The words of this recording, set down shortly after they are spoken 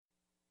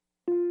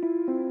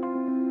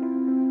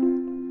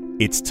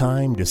It's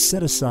time to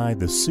set aside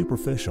the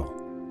superficial.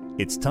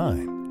 It's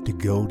time to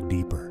go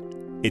deeper.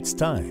 It's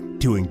time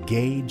to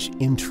engage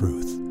in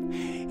truth.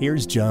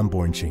 Here's John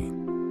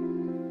Bornschein.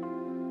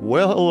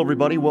 Well, hello,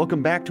 everybody.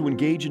 Welcome back to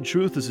Engage in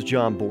Truth. This is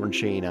John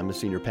Bornschein. I'm the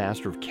senior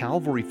pastor of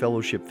Calvary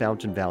Fellowship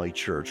Fountain Valley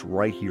Church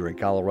right here in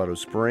Colorado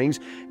Springs,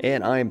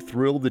 and I am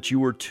thrilled that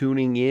you are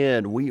tuning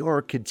in. We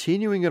are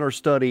continuing in our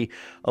study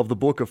of the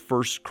book of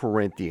 1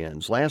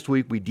 Corinthians. Last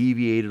week, we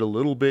deviated a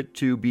little bit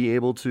to be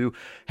able to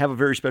have a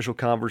very special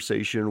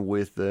conversation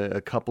with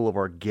a couple of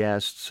our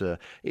guests.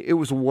 It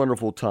was a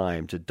wonderful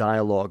time to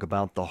dialogue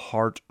about the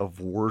heart of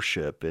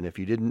worship, and if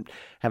you didn't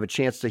have a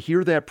chance to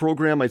hear that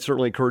program, I'd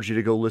certainly encourage you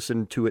to go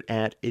listen to it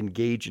at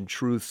Engage in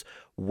Truth's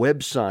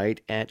website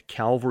at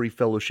Calvary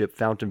Fellowship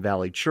Fountain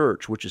Valley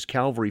Church, which is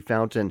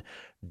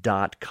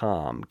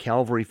calvaryfountain.com.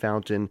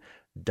 calvaryfountain.com.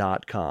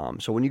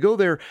 So when you go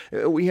there,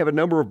 we have a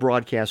number of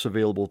broadcasts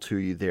available to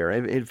you there.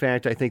 In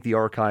fact, I think the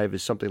archive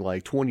is something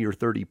like 20 or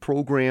 30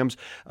 programs.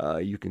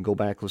 You can go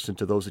back, listen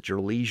to those at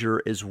your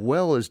leisure, as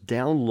well as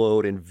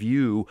download and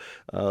view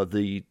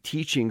the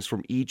teachings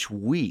from each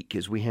week,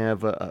 as we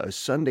have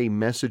Sunday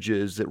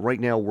messages that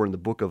right now we're in the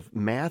book of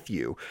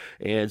Matthew.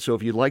 And so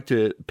if you'd like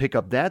to pick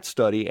up that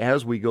study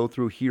as we go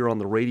through here on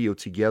the radio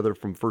together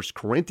from 1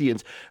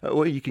 Corinthians,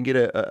 well, you can get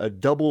a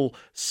double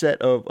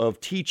set of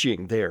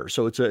teaching there.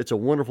 So it's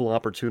a wonderful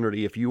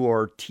opportunity if you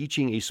are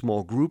teaching a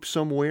small group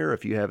somewhere,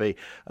 if you have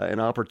an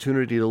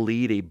opportunity to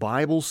lead a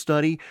Bible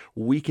study,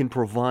 we can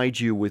provide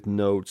you with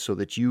notes so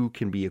that you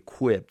can be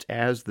equipped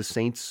as the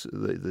saints,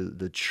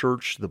 the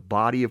church, the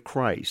body of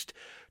Christ,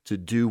 to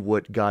do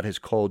what God has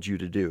called you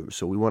to do.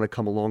 So we want to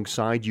come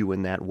alongside you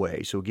in that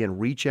way. So again,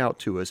 reach out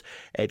to us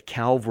at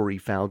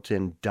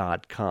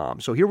calvaryfountain.com.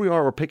 So here we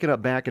are, we're picking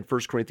up back in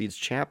 1 Corinthians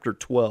chapter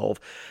 12.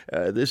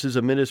 This is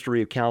a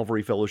ministry of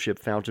Calvary Fellowship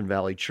Fountain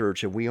Valley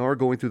Church, and we are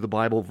going through the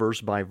Bible verse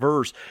by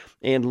verse.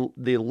 And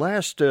the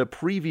last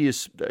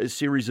previous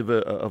series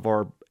of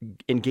our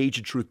Engage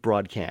in Truth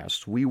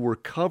broadcast, we were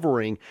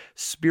covering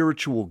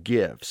spiritual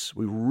gifts.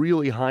 We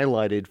really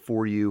highlighted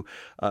for you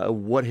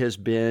what has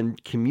been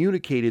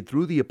communicated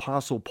through the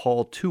Apostle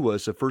Paul to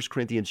us of 1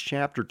 Corinthians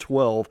chapter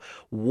 12,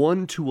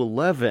 1 to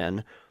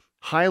 11,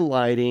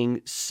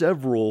 highlighting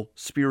several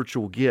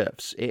spiritual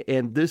gifts.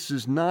 And this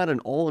is not an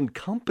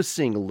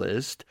all-encompassing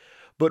list,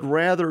 but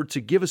rather to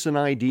give us an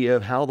idea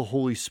of how the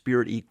Holy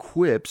Spirit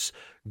equips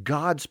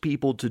God's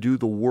people to do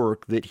the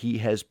work that He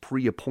has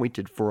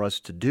pre-appointed for us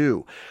to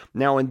do.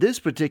 Now, in this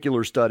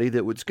particular study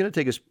that was going to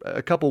take us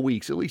a couple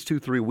weeks, at least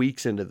 2-3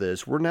 weeks into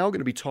this, we're now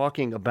going to be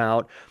talking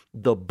about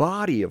the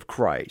body of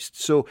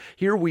Christ. So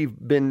here we've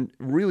been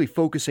really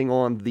focusing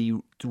on the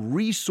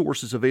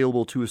resources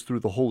available to us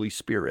through the Holy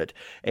Spirit.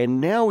 And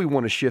now we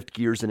want to shift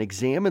gears and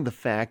examine the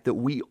fact that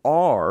we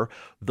are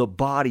the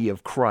body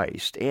of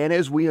Christ. And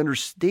as we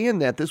understand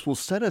that, this will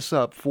set us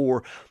up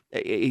for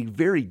a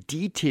very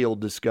detailed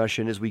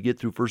discussion as we get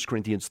through 1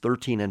 Corinthians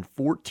 13 and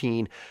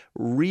 14,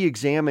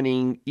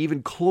 re-examining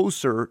even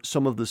closer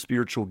some of the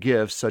spiritual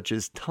gifts, such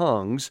as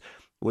tongues,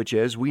 which,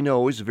 as we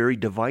know, is very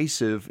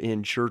divisive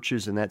in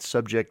churches and that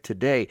subject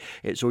today.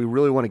 And so we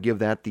really want to give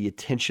that the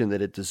attention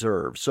that it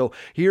deserves. So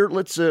here,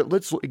 let's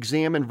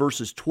examine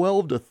verses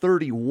 12 to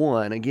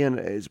 31. Again,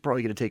 it's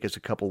probably going to take us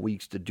a couple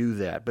weeks to do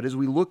that. But as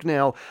we look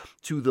now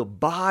to the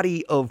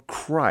body of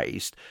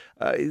Christ,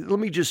 let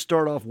me just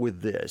start off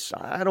with this.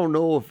 I don't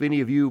know if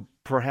any of you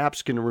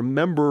perhaps can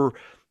remember.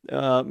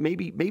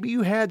 Maybe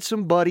you had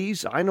some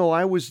buddies. I know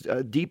I was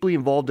deeply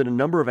involved in a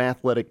number of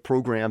athletic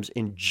programs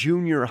in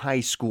junior high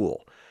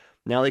school.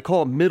 Now, they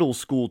call it middle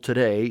school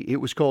today. It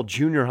was called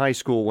junior high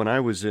school when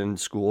I was in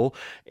school.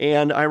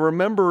 And I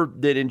remember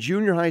that in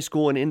junior high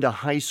school and into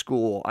high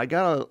school, I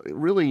got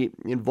really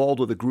involved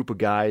with a group of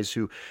guys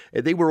who,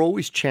 they were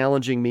always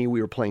challenging me. We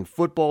were playing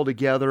football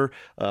together,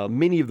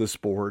 many of the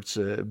sports,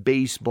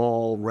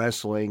 baseball,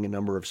 wrestling, a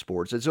number of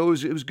sports. And so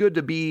it was good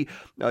to be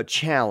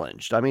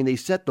challenged. I mean, they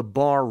set the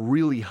bar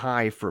really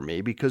high for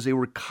me because they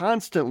were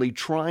constantly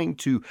trying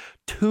to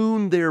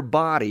tune their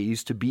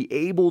bodies to be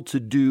able to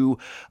do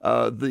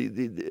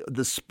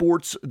the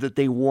sports that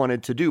they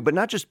wanted to do, but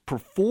not just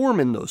perform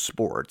in those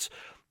sports,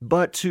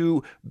 but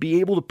to be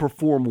able to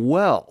perform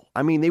well.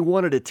 I mean, they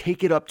wanted to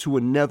take it up to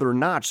another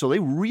notch, so they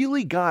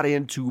really got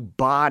into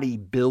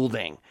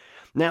bodybuilding.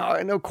 Now,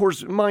 and of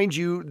course, mind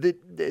you,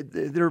 that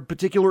their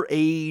particular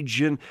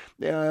age and,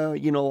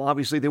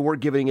 obviously they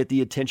weren't giving it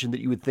the attention that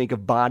you would think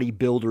of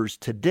bodybuilders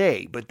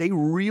today, but they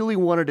really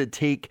wanted to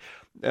take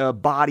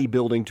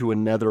bodybuilding to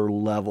another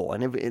level.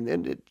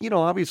 And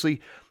obviously,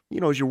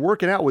 as you're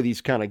working out with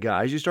these kind of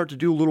guys, you start to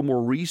do a little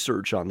more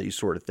research on these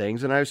sort of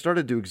things. And I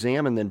started to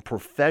examine then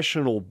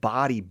professional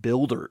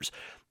bodybuilders.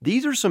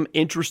 These are some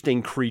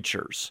interesting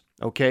creatures,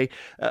 okay?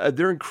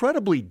 They're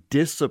incredibly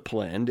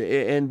disciplined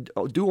and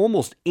do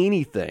almost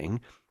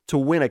anything to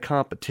win a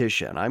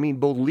competition. I mean,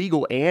 both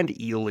legal and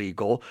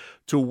illegal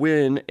to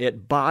win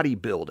at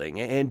bodybuilding.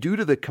 And due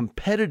to the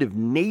competitive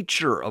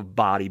nature of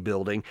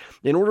bodybuilding,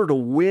 in order to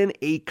win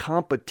a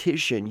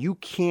competition, you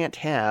can't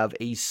have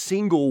a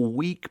single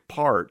weak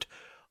part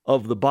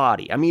of the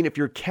body. I mean, if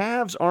your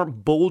calves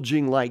aren't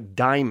bulging like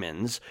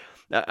diamonds,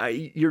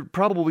 you're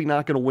probably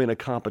not going to win a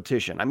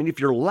competition. I mean, if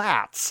your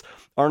lats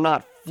are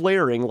not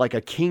flaring like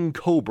a king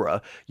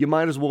cobra, you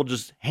might as well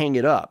just hang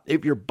it up.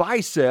 If your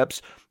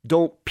biceps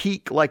don't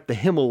peak like the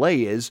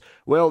Himalayas,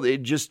 well,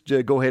 just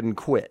go ahead and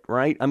quit,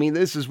 right? I mean,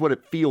 this is what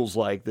it feels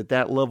like,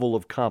 that level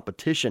of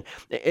competition.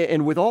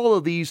 And with all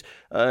of these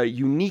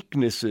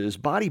uniquenesses,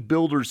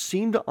 bodybuilders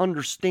seem to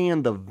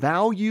understand the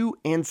value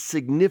and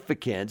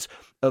significance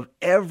of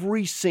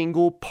every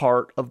single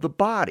part of the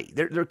body.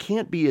 There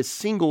can't be a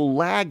single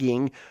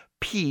lagging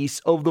piece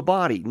of the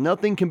body.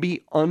 Nothing can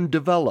be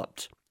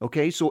undeveloped.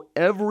 Okay, so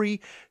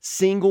every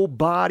single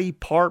body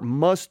part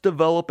must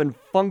develop and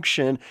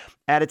function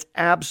at its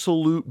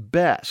absolute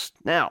best.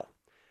 Now,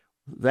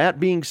 that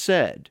being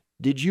said,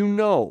 did you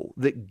know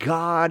that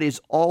God is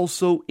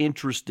also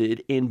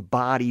interested in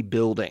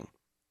bodybuilding?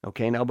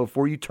 Okay, now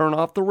before you turn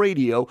off the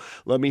radio,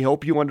 let me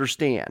help you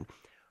understand.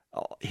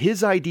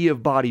 His idea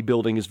of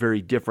bodybuilding is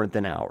very different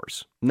than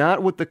ours.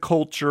 Not what the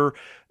culture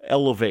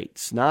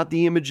elevates, not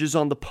the images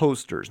on the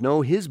posters.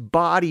 No, his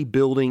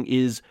bodybuilding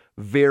is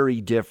very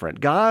different.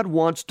 God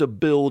wants to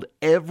build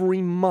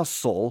every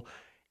muscle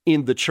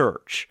in the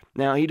church.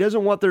 Now, he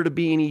doesn't want there to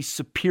be any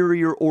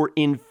superior or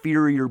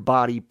inferior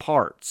body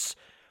parts.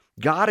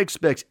 God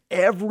expects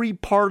every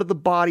part of the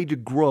body to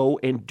grow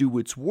and do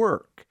its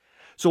work.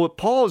 So what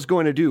Paul is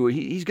going to do,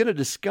 he's going to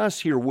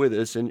discuss here with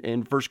us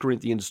in 1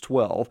 Corinthians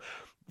 12,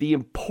 the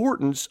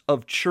importance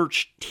of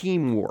church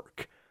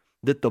teamwork,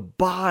 that the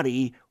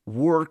body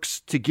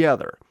works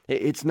together.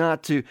 It's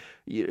not to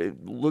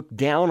look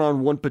down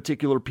on one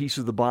particular piece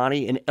of the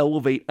body and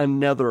elevate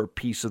another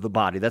piece of the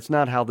body. That's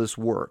not how this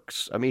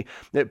works. I mean,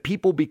 that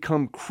people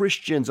become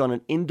Christians on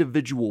an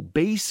individual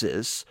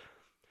basis,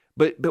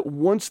 but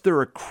once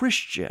they're a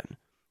Christian,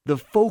 the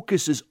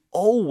focus is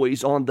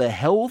always on the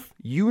health,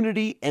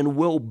 unity, and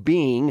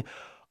well-being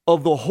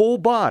of the whole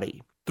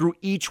body through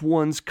each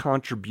one's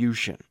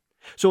contribution.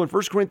 So in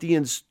 1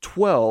 Corinthians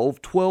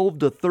 12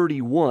 to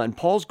 31,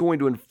 Paul's going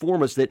to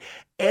inform us that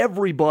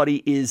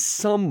everybody is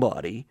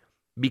somebody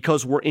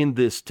because we're in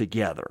this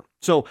together.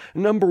 So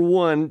number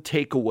one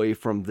takeaway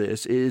from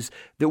this is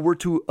that we're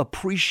to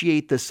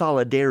appreciate the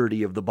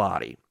solidarity of the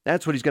body.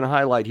 That's what he's going to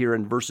highlight here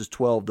in verses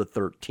 12 to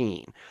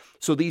 13.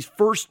 So these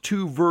first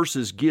two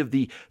verses give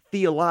the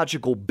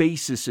theological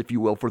basis, if you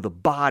will, for the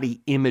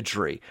body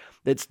imagery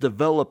that's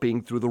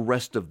developing through the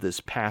rest of this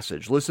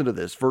passage. Listen to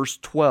this, verse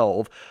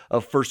 12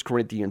 of 1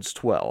 Corinthians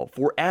 12.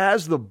 For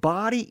as the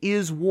body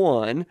is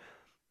one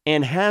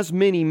and has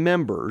many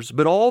members,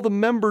 but all the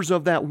members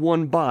of that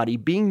one body,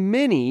 being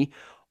many,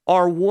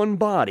 are one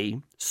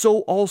body, so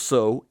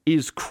also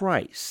is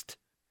Christ.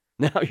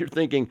 Now you're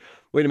thinking,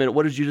 wait a minute,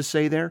 what did you just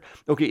say there?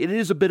 Okay, it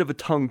is a bit of a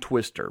tongue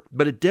twister,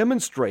 but it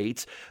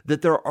demonstrates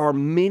that there are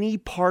many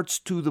parts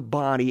to the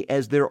body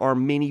as there are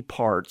many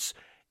parts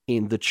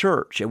in the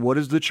church. And what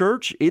is the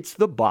church? It's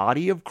the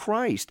body of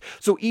Christ.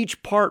 So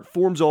each part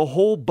forms a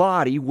whole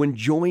body when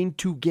joined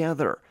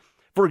together.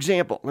 For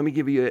example, let me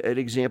give you an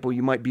example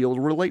you might be able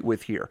to relate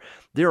with here.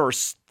 There are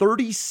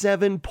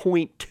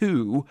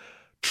 37.2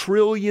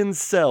 trillion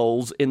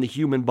cells in the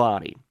human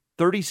body.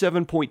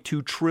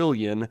 37.2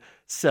 trillion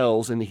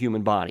cells in the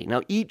human body.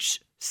 Now,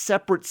 each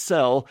separate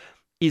cell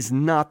is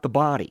not the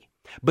body,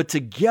 but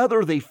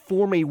together they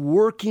form a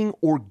working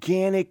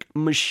organic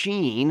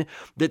machine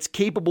that's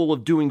capable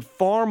of doing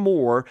far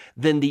more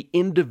than the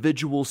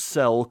individual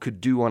cell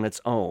could do on its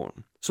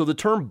own. So the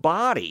term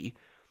body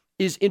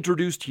is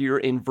introduced here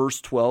in verse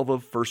 12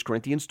 of 1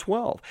 Corinthians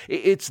 12.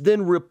 It's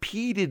then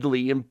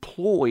repeatedly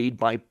employed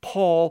by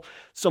Paul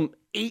some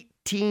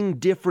 18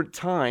 different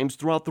times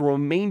throughout the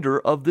remainder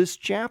of this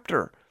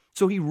chapter.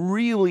 So he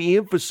really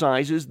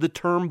emphasizes the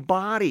term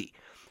body.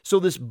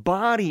 So this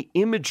body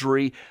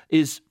imagery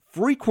is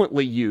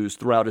frequently used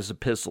throughout his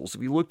epistles.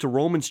 If you look to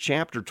Romans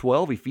chapter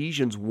 12,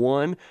 Ephesians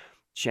 1,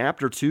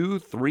 chapter 2,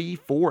 3,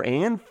 4,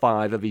 and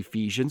 5 of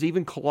Ephesians,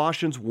 even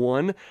Colossians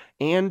 1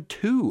 and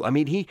 2. I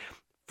mean, he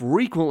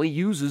frequently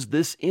uses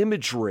this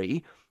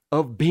imagery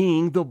of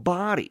being the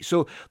body.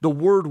 So the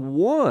word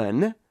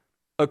one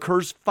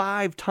occurs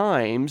 5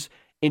 times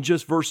in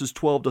just verses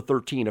 12 to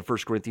 13 of 1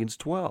 Corinthians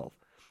 12.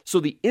 So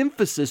the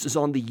emphasis is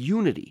on the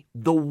unity,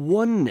 the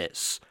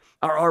oneness.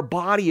 Our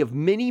body of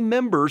many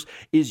members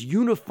is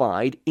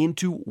unified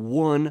into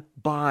one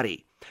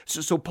body.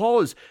 So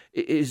Paul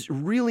is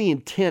really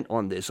intent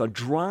on this, on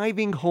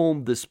driving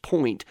home this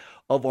point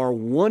of our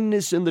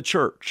oneness in the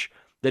church,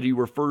 that he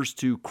refers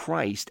to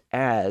Christ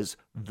as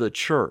the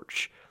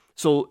church.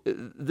 So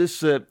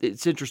this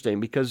it's interesting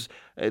because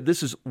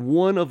this is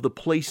one of the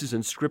places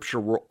in Scripture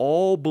where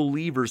all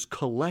believers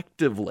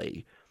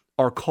collectively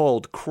are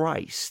called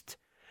Christ.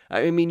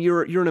 I mean,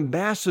 you're an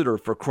ambassador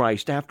for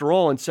Christ, after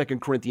all, in 2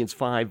 Corinthians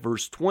 5,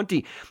 verse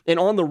 20. And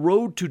on the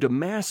road to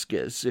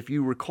Damascus, if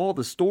you recall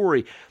the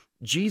story,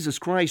 Jesus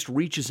Christ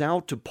reaches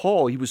out to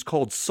Paul. He was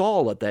called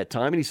Saul at that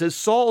time, and he says,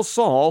 Saul,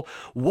 Saul,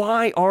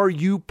 why are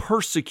you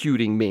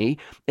persecuting me?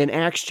 In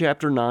Acts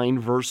chapter 9,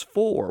 verse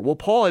 4. Well,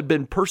 Paul had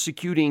been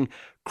persecuting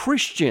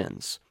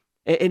Christians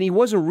And he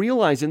wasn't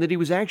realizing that he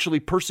was actually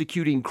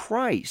persecuting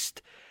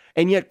Christ.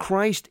 And yet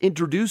Christ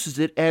introduces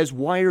it as,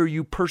 why are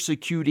you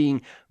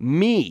persecuting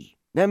me?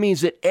 That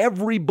means that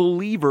every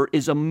believer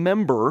is a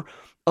member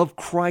of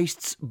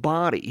Christ's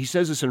body. He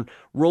says this in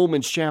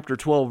Romans chapter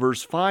 12,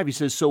 verse 5. He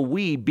says, so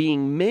we,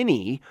 being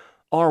many,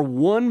 are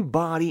one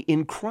body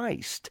in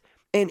Christ,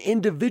 and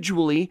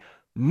individually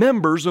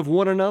members of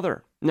one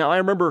another. Now, I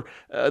remember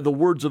the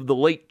words of the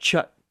late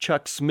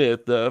Chuck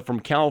Smith from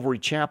Calvary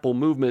Chapel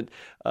Movement.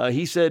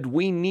 He said,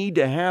 we need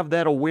to have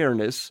that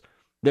awareness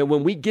that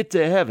when we get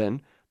to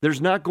heaven,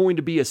 there's not going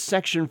to be a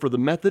section for the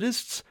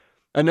Methodists,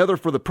 another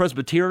for the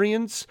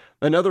Presbyterians,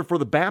 another for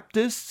the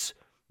Baptists,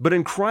 but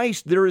in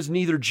Christ there is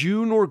neither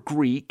Jew nor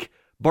Greek,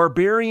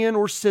 barbarian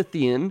or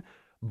Scythian,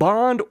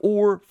 bond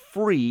or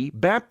free,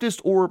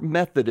 Baptist or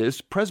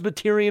Methodist,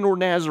 Presbyterian or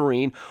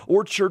Nazarene,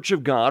 or Church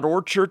of God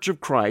or Church of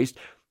Christ,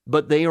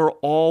 but they are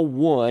all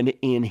one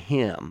in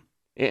Him.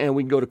 And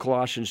we can go to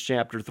Colossians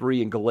chapter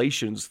 3 and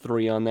Galatians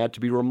 3 on that to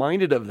be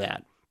reminded of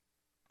that.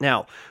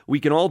 Now, we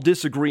can all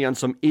disagree on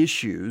some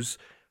issues,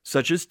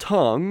 such as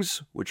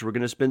tongues, which we're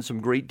going to spend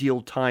some great deal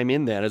of time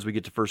in that as we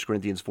get to 1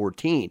 Corinthians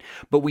 14.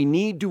 But we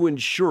need to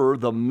ensure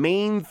the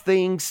main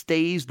thing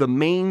stays the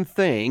main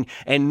thing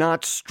and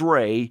not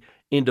stray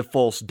into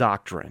false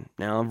doctrine.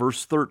 Now, in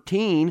verse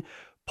 13,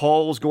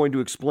 Paul is going to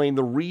explain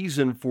the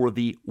reason for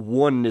the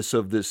oneness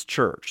of this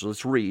church.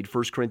 Let's read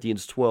 1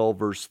 Corinthians 12,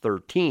 verse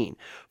 13.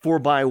 For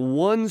by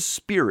one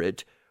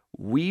Spirit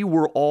we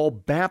were all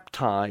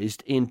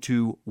baptized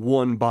into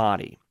one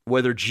body,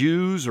 whether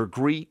Jews or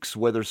Greeks,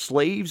 whether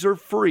slaves or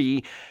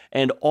free,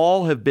 and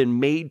all have been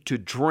made to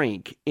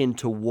drink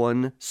into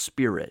one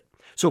Spirit.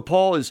 So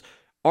Paul is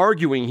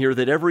arguing here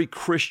that every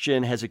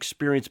Christian has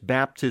experienced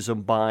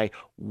baptism by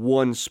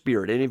one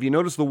Spirit. And if you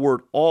notice the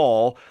word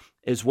all,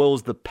 as well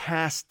as the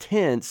past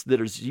tense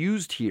that is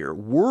used here,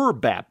 were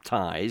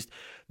baptized,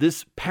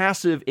 this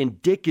passive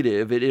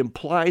indicative, it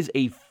implies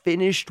a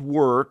finished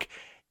work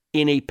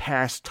in a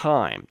past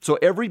time. So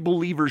every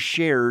believer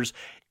shares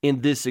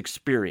in this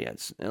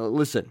experience. Now,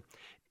 listen,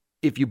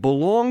 if you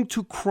belong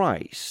to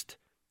Christ,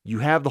 you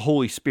have the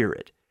Holy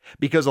Spirit,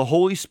 because the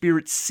Holy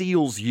Spirit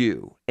seals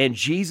you. And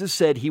Jesus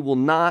said He will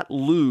not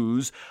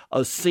lose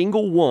a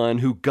single one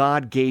who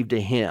God gave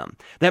to Him.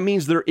 That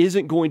means there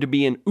isn't going to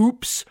be an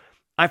oops,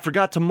 I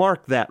forgot to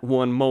mark that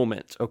one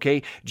moment,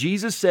 okay?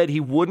 Jesus said He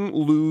wouldn't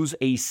lose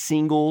a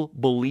single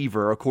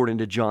believer, according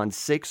to John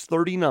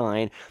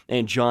 6:39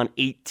 and John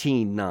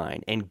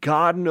 18:9. And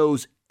God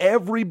knows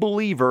every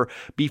believer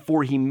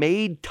before He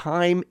made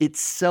time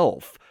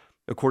itself,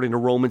 according to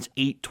Romans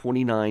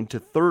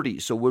 8:29-30.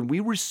 So when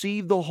we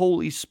receive the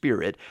Holy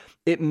Spirit,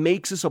 it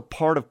makes us a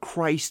part of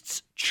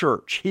Christ's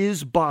church,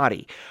 His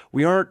body.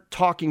 We aren't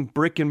talking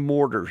brick and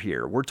mortar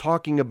here. We're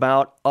talking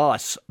about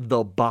us,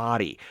 the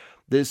body.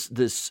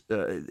 This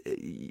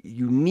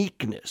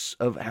uniqueness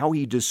of how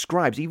He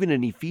describes, even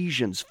in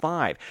Ephesians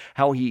 5,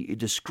 how He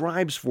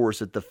describes for us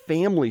that the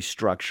family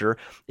structure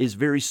is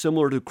very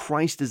similar to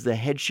Christ as the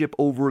headship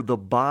over the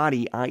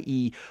body,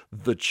 i.e.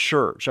 the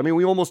church. I mean,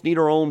 we almost need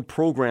our own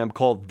program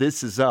called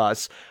This Is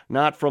Us,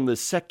 not from the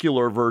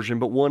secular version,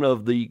 but one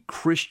of the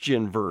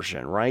Christian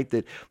version, right?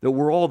 That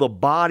we're all the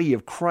body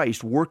of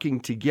Christ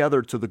working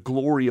together to the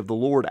glory of the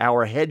Lord,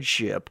 our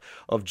headship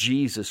of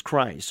Jesus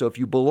Christ. So if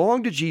you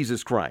belong to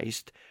Jesus Christ,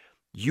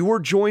 you are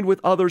joined with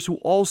others who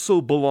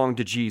also belong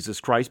to Jesus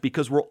Christ,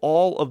 because we're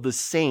all of the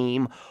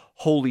same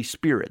Holy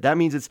Spirit. That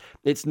means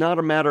it's not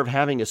a matter of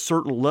having a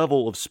certain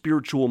level of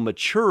spiritual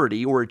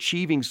maturity or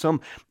achieving some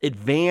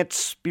advanced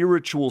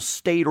spiritual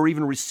state or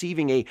even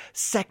receiving a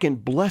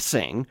second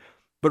blessing,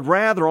 but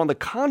rather, on the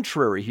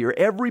contrary here,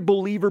 every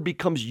believer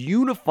becomes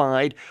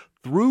unified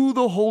through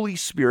the Holy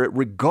Spirit,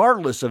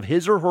 regardless of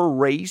his or her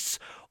race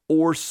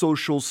or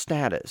social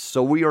status.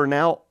 So we are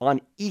now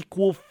on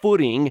equal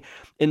footing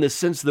in the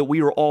sense that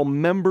we are all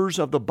members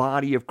of the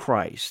body of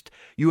Christ.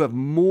 You have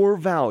more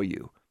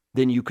value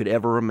than you could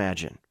ever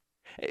imagine.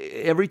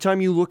 Every time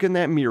you look in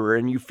that mirror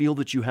and you feel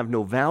that you have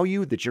no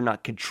value, that you're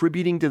not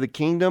contributing to the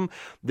kingdom,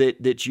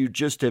 that you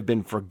just have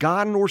been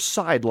forgotten or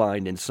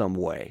sidelined in some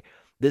way,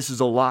 this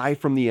is a lie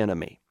from the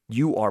enemy.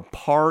 You are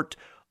part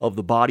of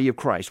the body of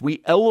Christ.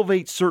 We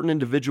elevate certain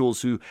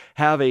individuals who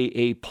have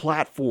a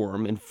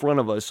platform in front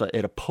of us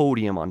at a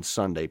podium on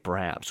Sunday,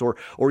 perhaps,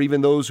 or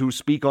even those who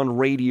speak on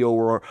radio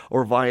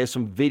or via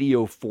some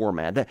video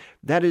format.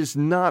 That is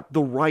not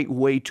the right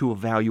way to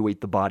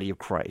evaluate the body of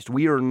Christ.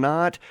 We are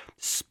not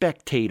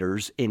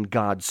spectators in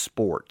God's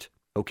sport.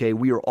 Okay,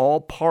 we are all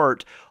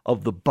part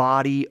of the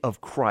body of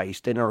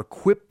Christ and are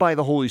equipped by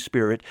the Holy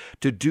Spirit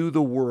to do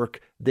the work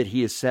that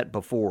He has set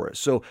before us.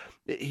 So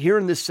here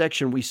in this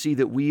section, we see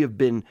that we have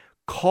been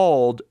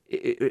called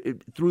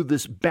through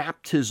this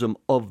baptism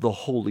of the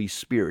Holy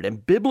Spirit.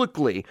 And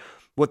biblically,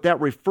 what that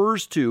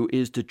refers to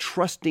is to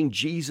trusting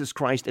Jesus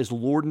Christ as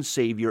Lord and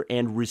Savior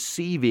and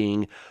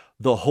receiving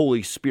the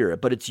Holy Spirit.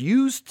 But it's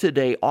used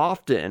today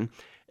often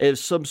as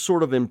some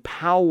sort of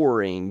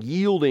empowering,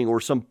 yielding, or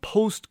some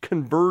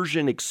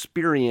post-conversion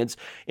experience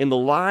in the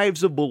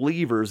lives of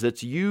believers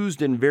that's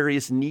used in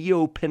various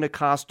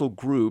neo-Pentecostal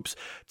groups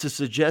to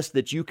suggest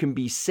that you can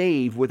be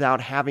saved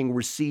without having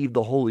received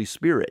the Holy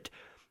Spirit.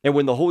 And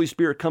when the Holy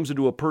Spirit comes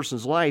into a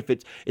person's life,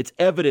 it's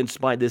evidenced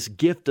by this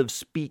gift of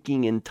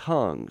speaking in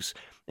tongues.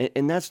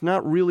 And that's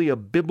not really a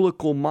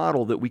biblical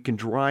model that we can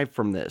derive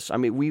from this. I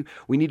mean,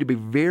 we need to be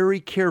very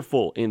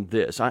careful in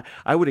this.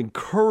 I would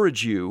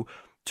encourage you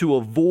to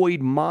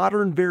avoid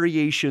modern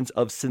variations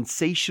of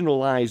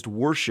sensationalized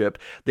worship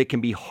that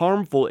can be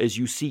harmful as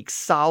you seek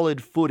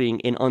solid footing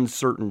in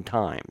uncertain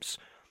times.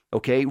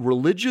 Okay,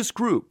 religious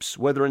groups,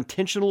 whether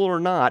intentional or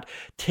not,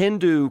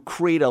 tend to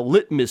create a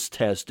litmus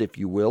test, if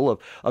you will,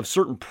 of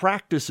certain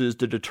practices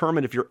to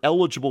determine if you're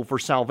eligible for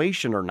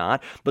salvation or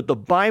not. But the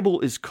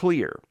Bible is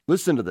clear.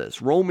 Listen to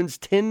this, Romans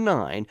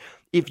 10:9,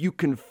 if you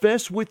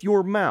confess with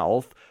your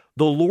mouth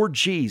the Lord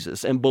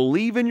Jesus and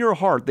believe in your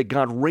heart that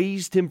God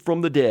raised him from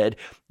the dead,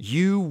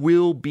 you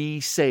will be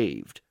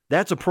saved.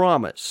 That's a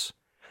promise.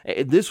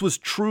 This was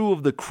true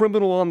of the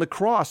criminal on the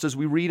cross, as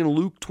we read in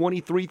Luke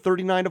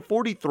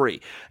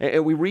 23:39-43.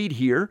 And we read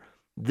here,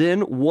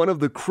 then one of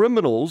the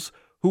criminals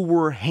who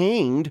were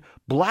hanged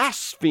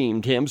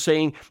blasphemed him,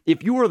 saying,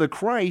 if you are the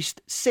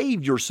Christ,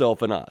 save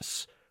yourself and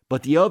us.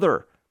 But the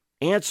other,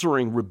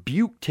 answering,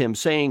 rebuked him,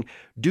 saying,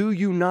 do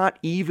you not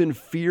even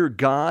fear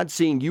God,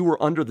 seeing you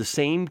are under the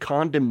same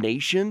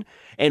condemnation?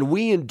 And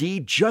we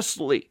indeed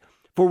justly,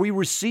 for we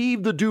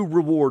receive the due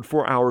reward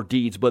for our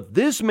deeds, but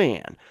this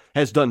man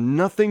has done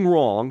nothing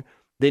wrong.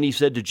 Then he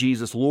said to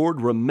Jesus,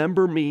 Lord,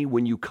 remember me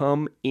when you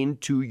come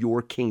into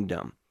your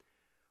kingdom.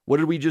 What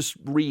did we just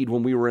read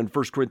when we were in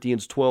 1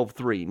 Corinthians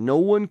 12:3? No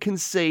one can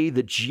say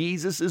that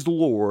Jesus is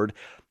Lord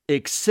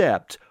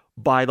except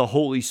by the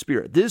Holy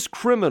Spirit. This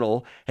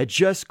criminal had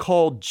just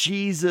called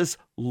Jesus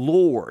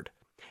Lord.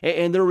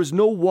 And there was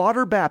no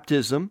water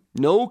baptism,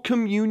 no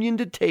communion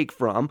to take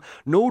from,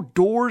 no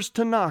doors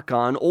to knock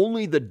on,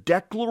 only the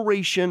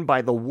declaration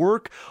by the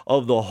work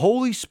of the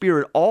Holy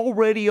Spirit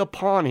already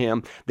upon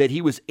him that he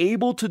was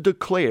able to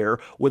declare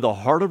with a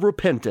heart of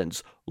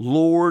repentance,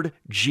 Lord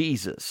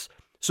Jesus.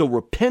 So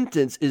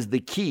repentance is the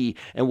key,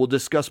 and we'll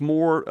discuss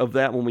more of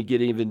that when we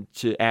get even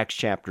to Acts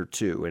chapter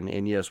 2.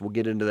 And yes, we'll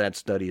get into that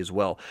study as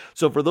well.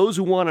 So for those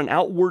who want an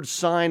outward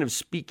sign of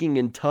speaking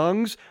in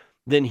tongues,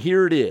 then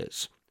here it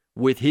is.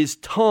 With his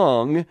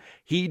tongue,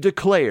 he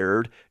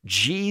declared,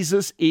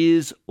 Jesus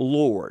is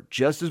Lord.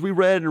 Just as we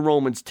read in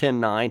Romans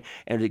 10:9,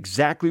 and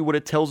exactly what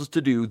it tells us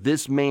to do,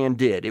 this man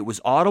did. It was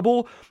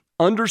audible,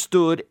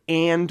 understood,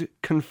 and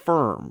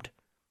confirmed.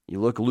 You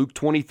look at Luke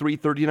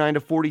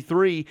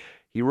 23:39-43,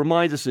 he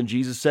reminds us, and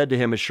Jesus said to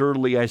him,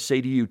 assuredly I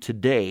say to you,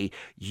 today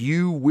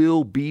you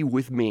will be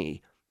with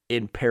me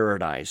in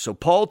paradise. So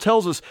Paul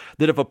tells us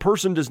that if a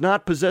person does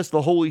not possess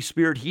the Holy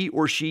Spirit, he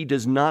or she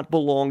does not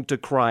belong to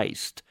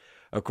Christ,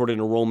 according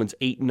to Romans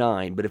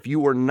 8:9. But if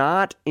you are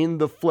not in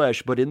the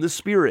flesh, but in the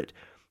Spirit,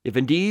 if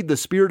indeed the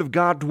Spirit of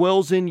God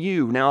dwells in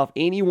you, now if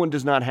anyone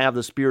does not have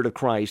the Spirit of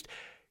Christ,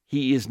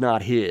 he is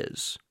not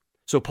his.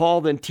 So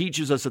Paul then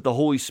teaches us that the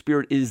Holy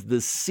Spirit is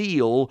the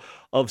seal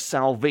of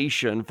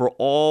salvation for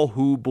all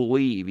who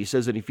believe. He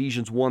says in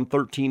Ephesians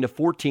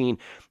 1:13-14,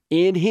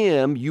 in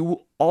him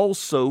you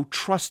also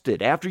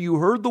trusted, after you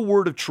heard the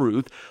word of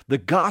truth, the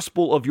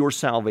gospel of your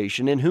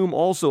salvation, in whom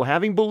also,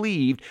 having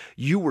believed,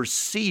 you were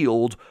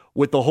sealed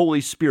with the Holy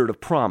Spirit of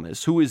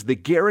promise, who is the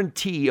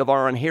guarantee of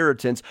our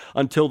inheritance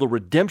until the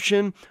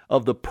redemption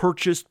of the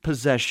purchased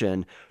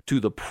possession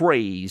to the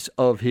praise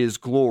of his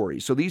glory.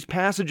 So these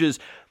passages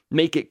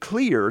make it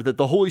clear that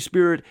the Holy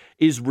Spirit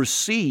is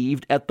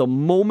received at the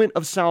moment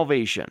of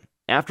salvation.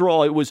 After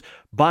all, it was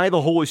by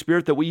the Holy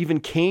Spirit that we even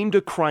came to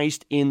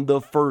Christ in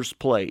the first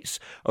place,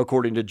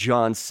 according to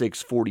John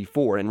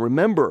 6:44. And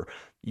remember,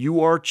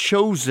 you are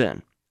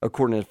chosen,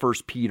 according to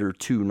 1 Peter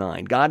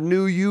 2:9. God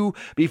knew you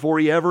before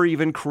he ever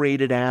even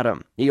created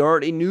Adam. He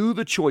already knew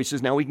the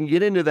choices. Now we can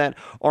get into that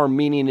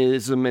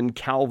Arminianism and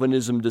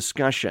Calvinism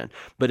discussion.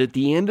 But at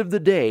the end of the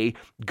day,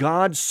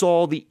 God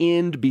saw the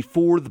end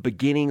before the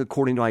beginning,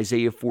 according to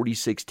Isaiah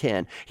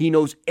 46:10. He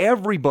knows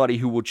everybody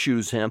who will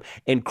choose him,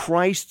 and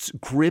Christ's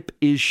grip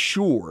is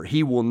sure.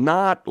 He will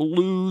not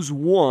lose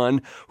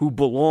one who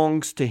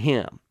belongs to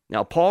him.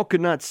 Now, Paul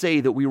could not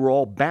say that we were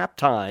all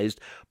baptized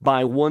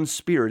by one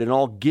Spirit and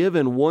all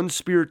given one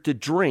Spirit to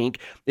drink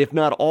if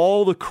not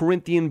all the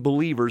Corinthian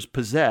believers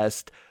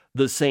possessed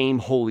the same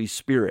Holy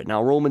Spirit.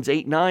 Now, Romans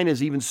 8:9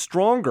 is even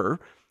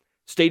stronger,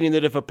 stating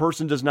that if a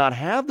person does not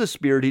have the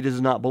Spirit, he does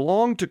not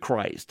belong to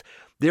Christ.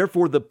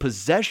 Therefore, the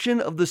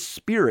possession of the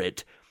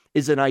Spirit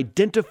is an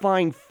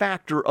identifying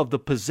factor of the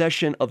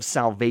possession of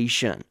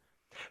salvation.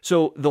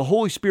 So the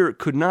Holy Spirit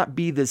could not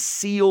be the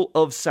seal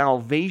of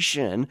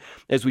salvation,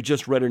 as we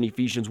just read in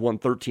Ephesians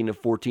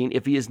 1:13-14,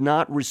 if he is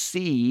not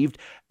received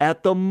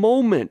at the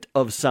moment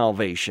of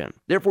salvation.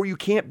 Therefore, you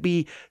can't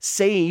be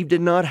saved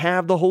and not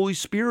have the Holy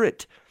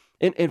Spirit.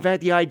 In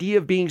fact, the idea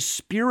of being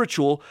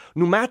spiritual,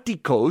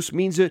 pneumatikos,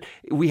 means that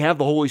we have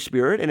the Holy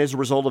Spirit, and as a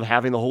result of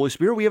having the Holy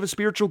Spirit, we have a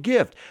spiritual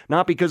gift,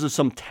 not because of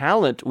some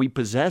talent we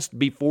possessed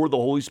before the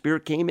Holy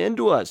Spirit came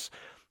into us.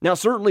 Now,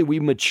 certainly we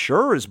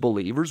mature as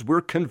believers.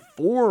 We're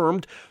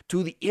conformed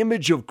to the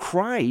image of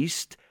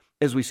Christ,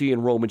 as we see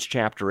in Romans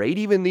chapter 8.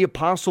 Even the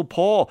Apostle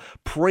Paul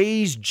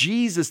praised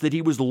Jesus that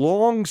he was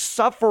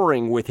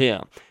long-suffering with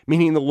him,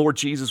 meaning the Lord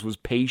Jesus was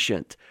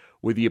patient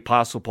with the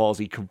Apostle Paul as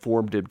he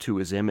conformed him to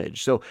his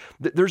image. So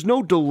there's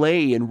no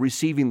delay in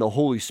receiving the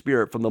Holy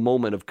Spirit from the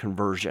moment of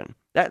conversion.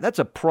 That's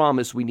a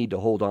promise we need to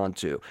hold on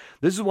to.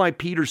 This is why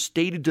Peter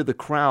stated to the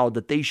crowd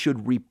that they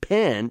should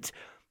repent,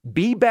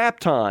 be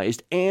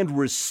baptized, and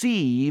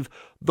receive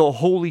the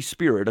Holy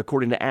Spirit,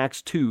 according to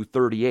Acts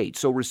 2:38.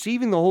 So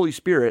receiving the Holy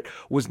Spirit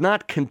was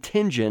not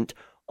contingent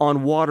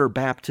on water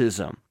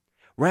baptism.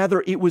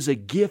 Rather, it was a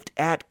gift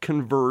at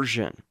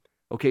conversion.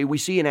 Okay, we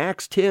see in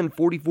Acts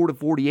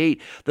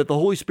 10:44-48 that the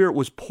Holy Spirit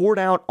was poured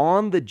out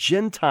on the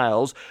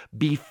Gentiles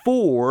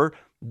before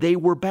they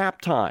were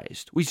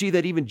baptized. We see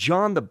that even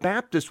John the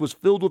Baptist was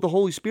filled with the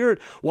Holy Spirit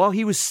while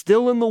he was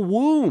still in the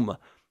womb,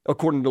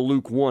 according to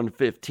Luke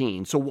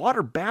 1:15. So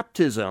water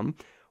baptism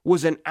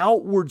was an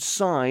outward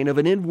sign of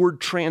an inward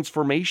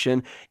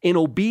transformation in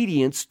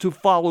obedience to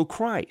follow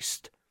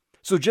Christ.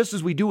 So just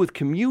as we do with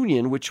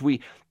communion, which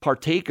we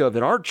partake of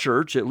at our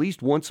church at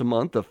least once a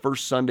month, the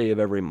first Sunday of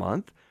every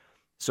month,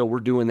 so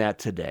we're doing that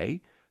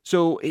today.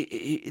 So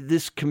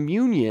this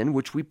communion,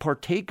 which we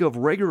partake of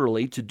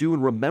regularly to do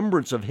in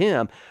remembrance of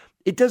Him,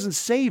 it doesn't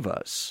save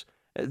us.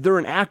 They're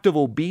an act of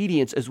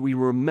obedience as we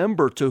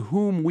remember to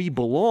whom we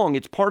belong.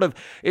 It's part of,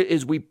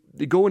 as we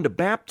go into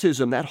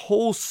baptism, that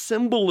whole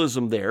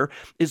symbolism there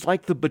is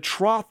like the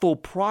betrothal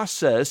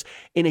process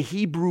in a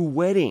Hebrew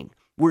wedding,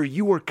 where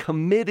you are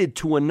committed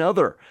to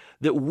another,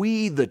 that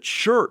we, the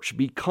church,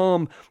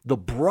 become the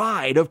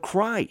bride of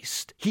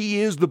Christ. He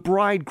is the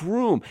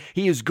bridegroom.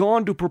 He has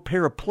gone to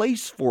prepare a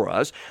place for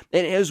us.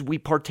 And as we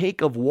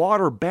partake of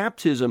water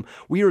baptism,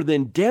 we are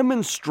then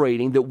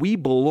demonstrating that we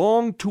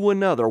belong to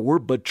another. We're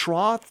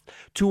betrothed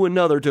to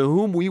another to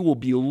whom we will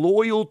be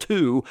loyal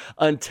to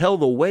until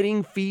the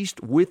wedding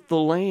feast with the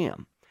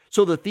Lamb.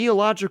 So the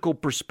theological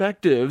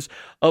perspectives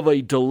of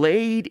a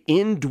delayed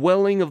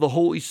indwelling of the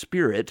Holy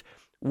Spirit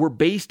were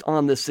based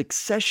on the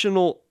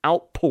successional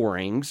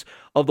outpourings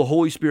of the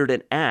Holy Spirit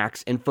in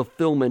Acts and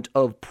fulfillment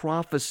of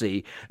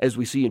prophecy, as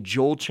we see in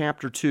Joel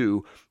chapter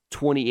 2,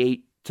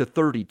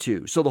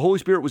 28-32. So the Holy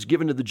Spirit was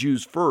given to the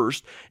Jews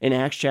first in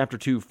Acts chapter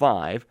 2,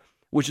 5,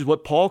 which is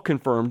what Paul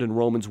confirmed in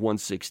Romans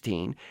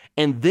 1:16,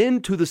 and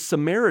then to the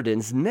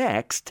Samaritans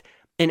next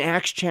in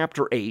Acts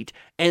chapter 8,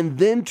 and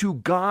then to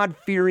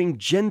God-fearing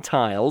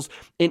Gentiles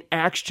in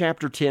Acts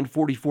chapter 10,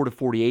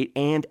 44-48,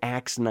 and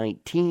Acts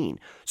 19.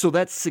 So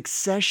that's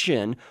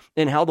succession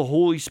and how the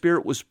Holy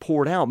Spirit was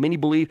poured out. Many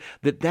believe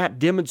that that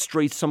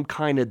demonstrates some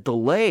kind of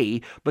delay,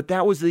 but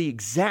that was the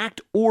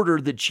exact order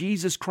that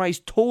Jesus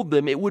Christ told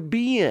them it would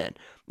be in.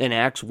 In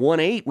Acts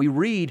 1:8, we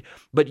read,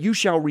 "But you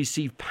shall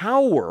receive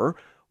power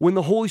when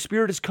the Holy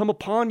Spirit has come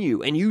upon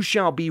you, and you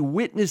shall be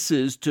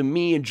witnesses to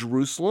me in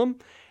Jerusalem,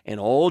 and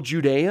all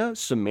Judea,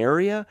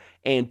 Samaria,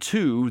 and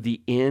to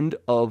the end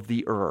of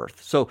the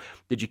earth." So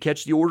did you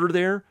catch the order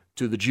there?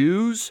 To the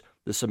Jews,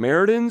 the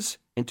Samaritans,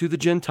 and to the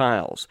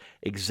Gentiles,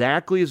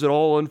 exactly as it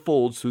all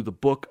unfolds through the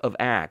book of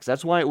Acts.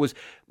 That's why it was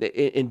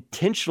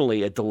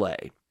intentionally a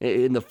delay.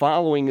 In the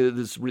following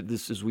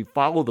this as we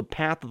follow the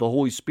path of the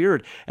Holy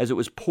Spirit, as it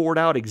was poured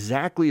out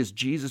exactly as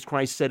Jesus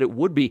Christ said it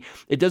would be,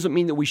 it doesn't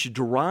mean that we should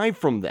derive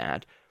from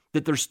that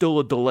there's still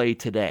a delay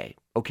today.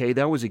 Okay,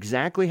 that was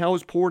exactly how it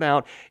was poured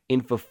out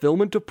in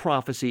fulfillment of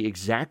prophecy,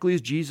 exactly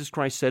as Jesus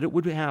Christ said it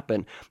would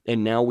happen,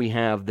 and now we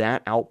have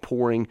that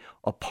outpouring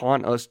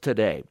upon us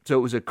today. So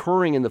it was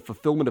occurring in the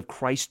fulfillment of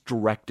Christ's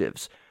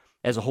directives,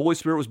 as the Holy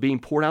Spirit was being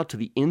poured out to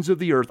the ends of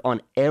the earth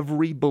on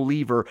every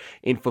believer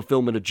in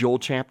fulfillment of Joel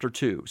chapter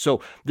 2.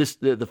 So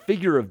the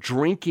figure of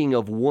drinking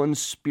of one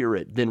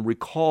Spirit then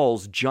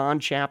recalls John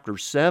chapter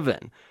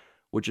 7,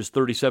 which is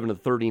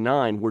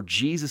 37-39, where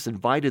Jesus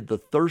invited the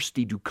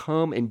thirsty to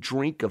come and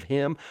drink of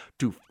Him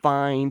to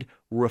find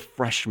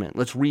refreshment.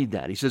 Let's read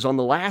that. He says, "On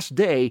the last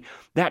day,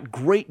 that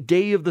great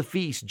day of the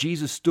feast,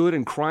 Jesus stood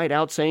and cried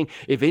out, saying,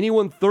 'If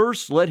anyone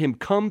thirsts, let him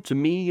come to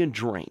me and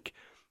drink.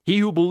 He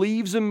who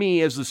believes in me,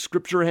 as the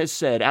Scripture has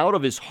said, out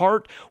of his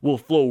heart will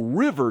flow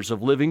rivers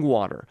of living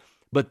water.'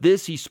 But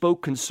this he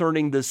spoke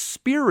concerning the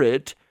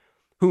Spirit,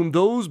 whom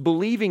those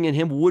believing in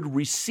Him would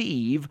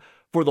receive,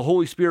 for the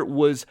Holy Spirit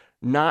was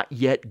not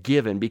yet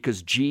given,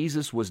 because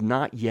Jesus was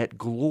not yet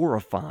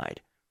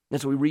glorified."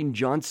 That's what we read in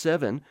John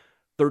 7,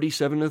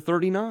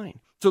 37-39.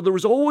 So there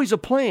was always a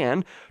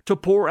plan to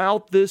pour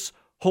out this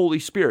Holy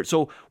Spirit.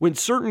 So when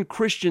certain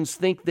Christians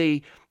think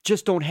they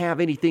just don't have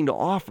anything to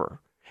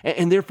offer,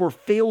 and therefore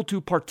fail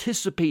to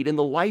participate in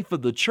the life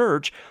of the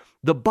church,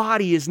 the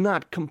body is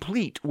not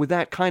complete with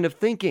that kind of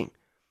thinking.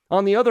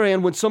 On the other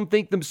hand, when some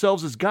think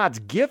themselves as God's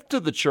gift to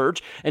the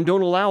church and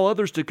don't allow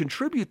others to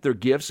contribute their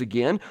gifts,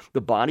 again, the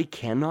body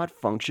cannot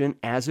function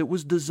as it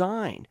was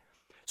designed.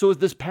 So if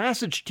this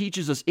passage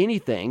teaches us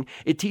anything,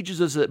 it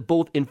teaches us that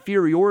both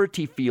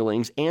inferiority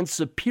feelings and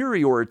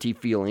superiority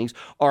feelings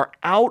are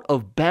out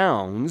of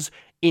bounds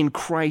in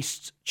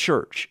Christ's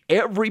church.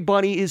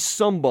 Everybody is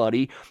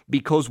somebody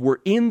because we're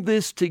in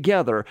this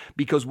together,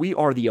 because we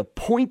are the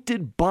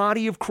appointed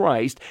body of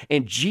Christ,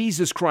 and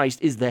Jesus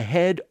Christ is the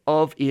head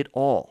of it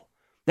all.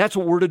 That's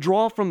what we're to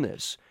draw from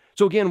this.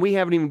 So again, we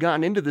haven't even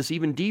gotten into this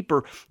even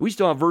deeper. We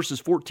still have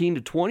verses 14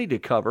 to 20 to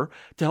cover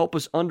to help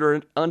us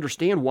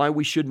understand why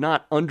we should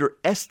not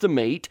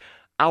underestimate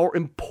our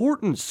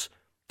importance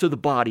to the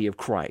body of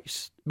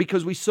Christ,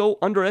 because we so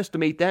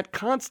underestimate that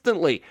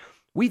constantly.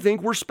 We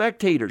think we're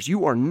spectators.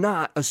 You are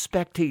not a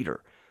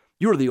spectator.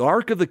 You are the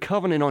Ark of the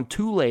Covenant on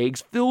two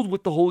legs, filled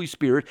with the Holy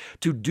Spirit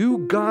to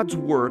do God's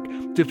work,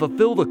 to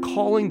fulfill the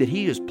calling that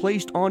He has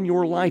placed on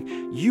your life.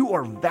 You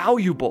are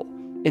valuable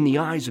in the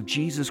eyes of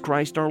Jesus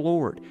Christ our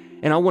Lord.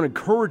 And I want to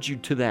encourage you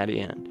to that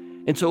end.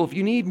 And so if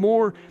you need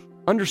more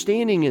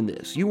understanding in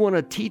this, you want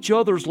to teach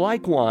others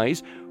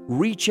likewise,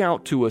 reach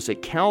out to us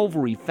at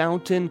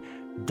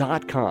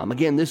CalvaryFountain.com.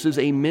 Again, this is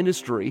a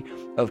ministry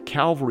of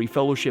Calvary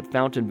Fellowship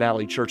Fountain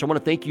Valley Church. I want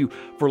to thank you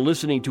for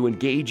listening to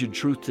Engage in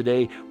Truth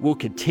today. We're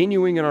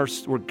continuing our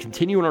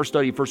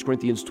study of 1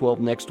 Corinthians 12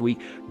 next week.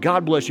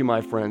 God bless you,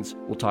 my friends.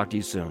 We'll talk to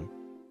you soon.